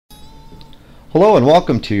Hello and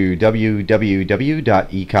welcome to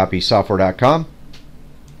www.ecopysoftware.com,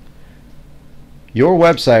 your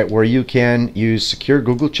website where you can use secure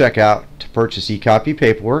Google Checkout to purchase eCopy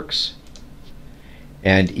Paperworks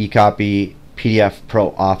and eCopy PDF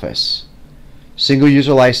Pro Office. Single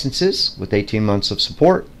user licenses with 18 months of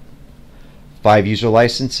support, 5 user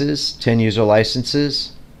licenses, 10 user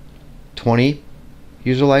licenses, 20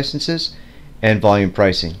 user licenses, and volume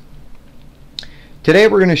pricing. Today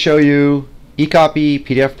we're going to show you eCopy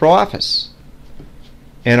PDF Pro Office,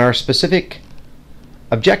 and our specific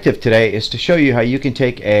objective today is to show you how you can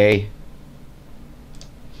take a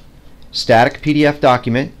static PDF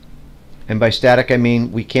document, and by static I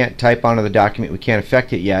mean we can't type onto the document, we can't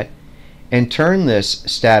affect it yet, and turn this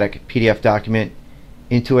static PDF document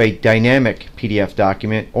into a dynamic PDF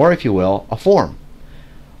document, or if you will, a form.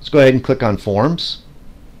 Let's go ahead and click on Forms.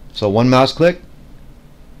 So one mouse click,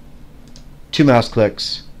 two mouse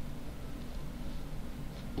clicks,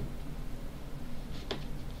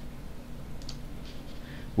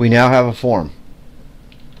 we now have a form,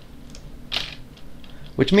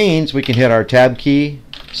 which means we can hit our tab key,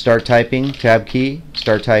 start typing, tab key,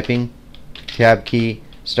 start typing, tab key,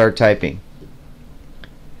 start typing.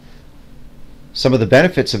 Some of the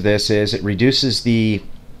benefits of this is it reduces the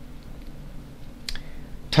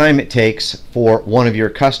time it takes for one of your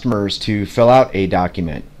customers to fill out a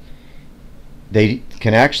document. They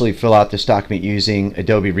can actually fill out this document using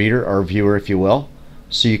Adobe Reader or Viewer, if you will,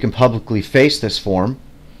 so you can publicly face this form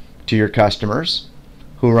to your customers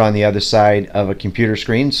who are on the other side of a computer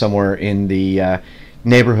screen somewhere in the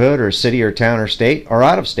neighborhood or city or town or state, or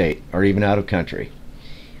out of state, or even out of country.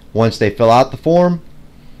 Once they fill out the form,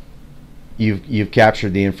 you've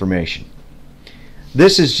captured the information.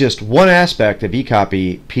 This is just one aspect of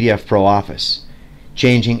eCopy PDF Pro Office,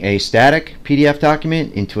 changing a static PDF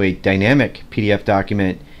document into a dynamic PDF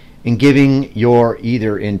document and giving your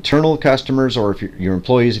either internal customers, or if your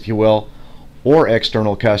employees, if you will, or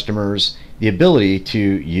external customers the ability to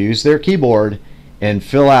use their keyboard and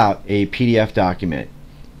fill out a PDF document.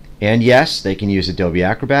 And yes, they can use Adobe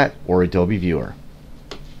Acrobat or Adobe Viewer.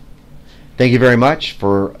 Thank you very much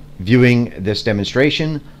for viewing this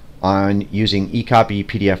demonstration on using eCopy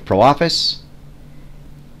PDF Pro Office,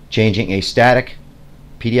 changing a static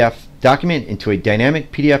PDF document into a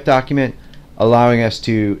dynamic PDF document, allowing us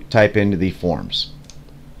to type into the forms.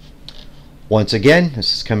 Once again,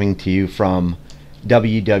 this is coming to you from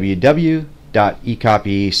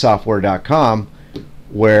www.ecopysoftware.com,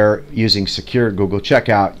 where using secure Google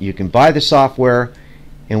Checkout you can buy the software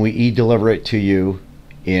and we e-deliver it to you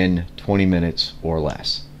in 20 minutes or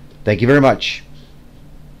less. Thank you very much.